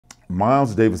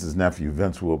Miles Davis's nephew,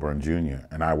 Vince Wilburn Jr.,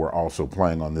 and I were also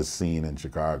playing on this scene in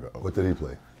Chicago. What did he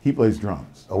play? He plays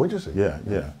drums. Oh, interesting.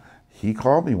 Yeah. He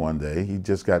called me one day. He'd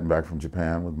just gotten back from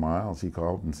Japan with Miles. He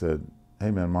called and said,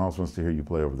 "Hey man, Miles wants to hear you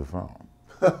play over the phone."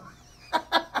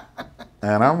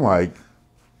 And I'm like,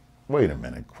 wait a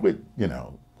minute, quit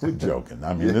joking.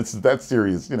 I mean, that's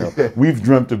serious. We've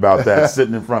dreamt about that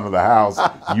sitting in front of the house,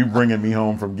 you bringing me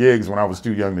home from gigs when I was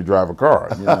too young to drive a car,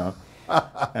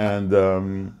 And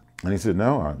he said,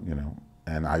 no,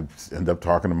 and I ended up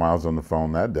talking to Miles on the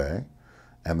phone that day.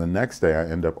 And the next day I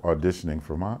ended up auditioning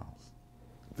for Miles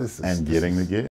and getting the gig.